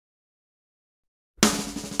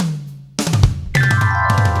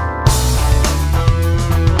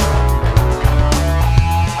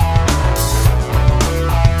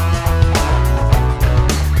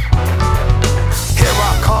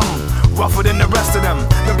the rest of them,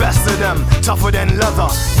 the best of them, tougher than leather.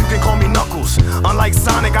 You can call me Knuckles. Unlike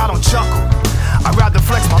Sonic, I don't chuckle. I'd rather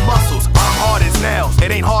flex my muscles. I'm hard as nails,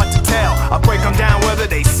 it ain't hard to tell. I break them down whether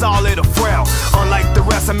they solid or frail. Unlike the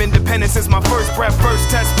rest, I'm independent since my first breath.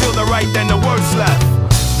 First test, feel the right, then the worst left.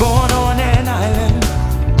 Born on an island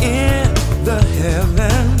in the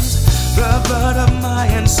heavens, the blood of my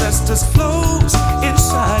ancestors flows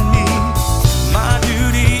inside me. My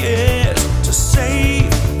duty is to save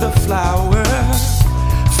the flower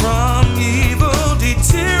from evil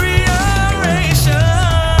deterioration.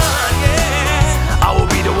 Yeah, I will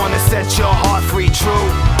be the one to set your heart free, true.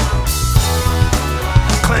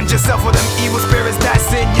 Cleanse yourself with them evil spirits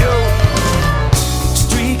that's in you.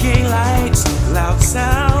 Streaking lights, loud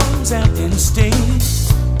sounds, and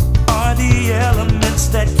instincts are the elements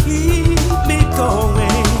that keep me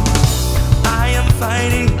going. I am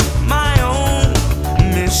fighting my own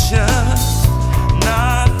mission.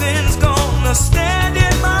 Nothing's gonna stand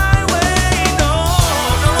in my way, no,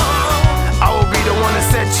 no. I will be the one to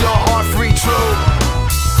set your heart free, true.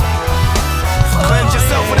 Cleanse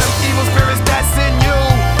yourself with them evil spirits that's in you.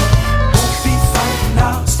 Won't be fighting,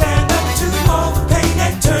 I'll stand up to all the pain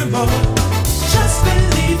and turmoil. Just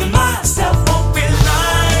believe in myself, won't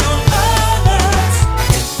rely on others.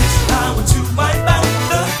 Get this power to wipe out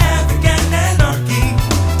the havoc and anarchy.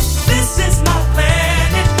 This is my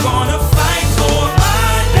plan, it's gonna fight for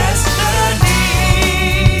my destiny.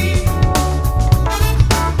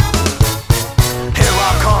 Here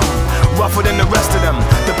I come, rougher than the rest of them,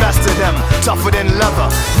 the best of them, tougher than leather.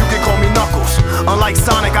 You can call me Knuckles. Unlike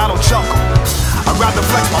Sonic, I don't chuckle. I'd rather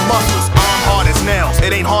flex my muscles. I'm hard as nails,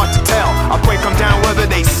 it ain't hard to tell. I break them down whether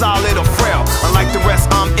they solid or frail. Unlike the rest,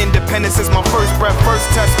 I'm independent since my first breath. First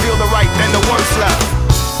test, feel the right, then the worst left.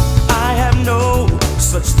 I have no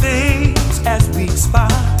such things as weak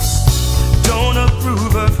spots. Don't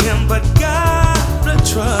approve of him, but gotta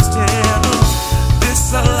trust him.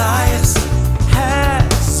 This alliance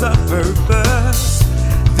has a purpose.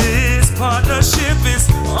 This partnership is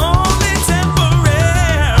only temporary.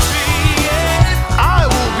 I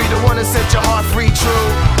will be the one to set your heart free, true.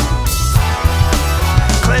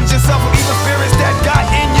 Cleanse yourself of evil spirits that got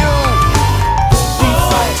in you. Be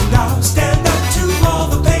fighting, I'll stand up to all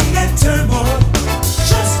the pain and turmoil.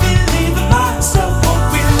 Just believe in myself, won't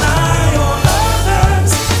rely on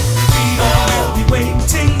others. Freedom will be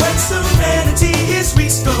waiting when serenity is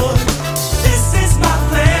restored. This is my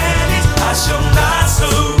planet, I shall not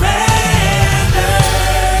surrender.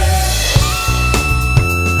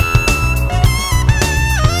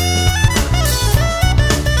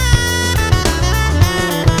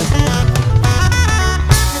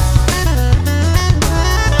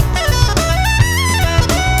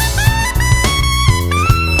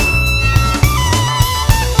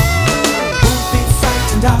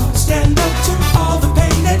 I'll stand up to all the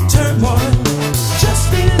pain and turmoil.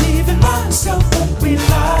 Just believe in myself, won't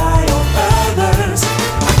rely on others.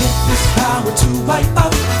 I get this power to wipe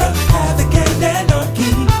out the havoc and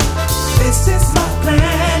anarchy. This is my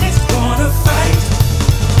plan, it's gonna fight.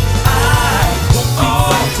 I won't be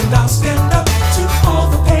frightened, I'll stand up to all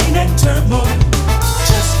the pain and turmoil.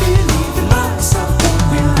 Just believe in myself, won't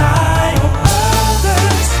rely on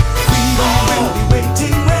others. Freedom will be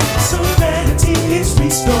waiting when serenity is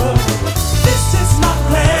restored. This is my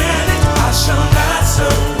planet, I shall not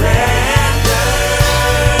surrender.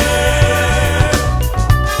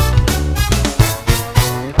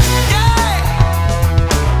 Yeah,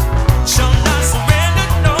 shall not surrender,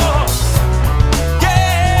 no.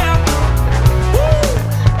 Yeah, woo.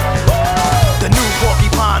 The new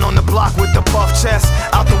porcupine on the block with the buff chest.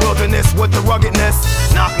 Out the wilderness with the ruggedness.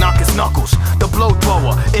 Knock, knock, it's Knuckles. The blow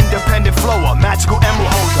thrower, independent flower, magical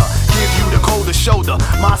emerald holder. Give you the colder shoulder.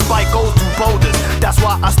 My spike goes through boulders. That's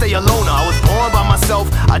why I stay a loner. I was born by myself.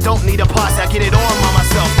 I don't need a posse. I get it on by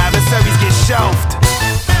myself. Adversaries get shelved.